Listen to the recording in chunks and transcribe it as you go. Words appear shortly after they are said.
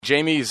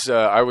Jamie's,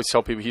 I always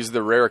tell people, he's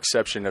the rare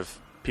exception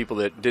of people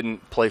that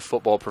didn't play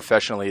football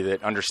professionally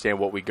that understand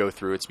what we go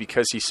through. It's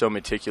because he's so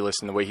meticulous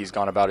in the way he's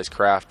gone about his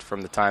craft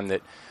from the time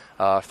that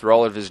through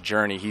all of his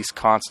journey, he's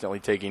constantly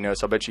taking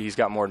notes. I'll bet you he's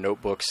got more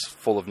notebooks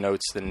full of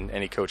notes than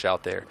any coach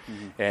out there.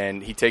 Mm-hmm.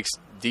 And he takes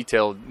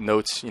detailed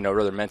notes,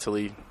 rather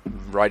mentally,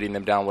 writing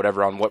them down,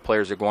 whatever, on what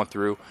players are going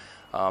through,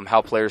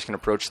 how players can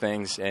approach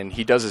things. And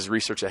he does his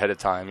research ahead of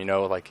time,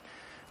 like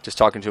just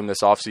talking to him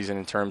this offseason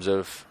in terms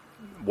of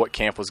what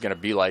camp was going to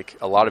be like.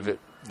 A lot of it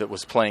that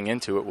was playing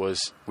into it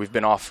was we've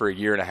been off for a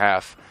year and a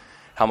half.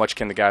 How much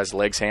can the guys'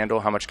 legs handle?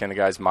 How much can the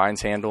guys'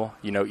 minds handle?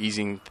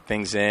 Easing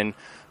things in,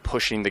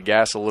 pushing the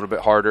gas a little bit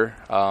harder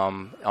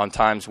on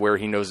times where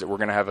he knows that we're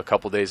going to have a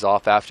couple days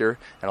off after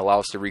and allow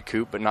us to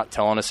recoup, but not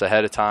telling us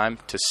ahead of time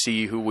to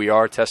see who we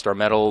are, test our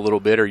mettle a little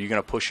bit. Are you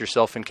going to push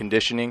yourself in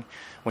conditioning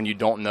when you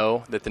don't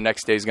know that the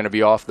next day is going to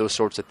be off? Those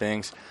sorts of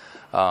things.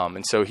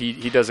 And so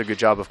he does a good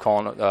job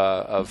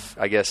of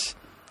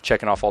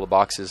checking off all the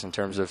boxes in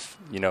terms of,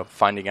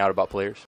 finding out about players.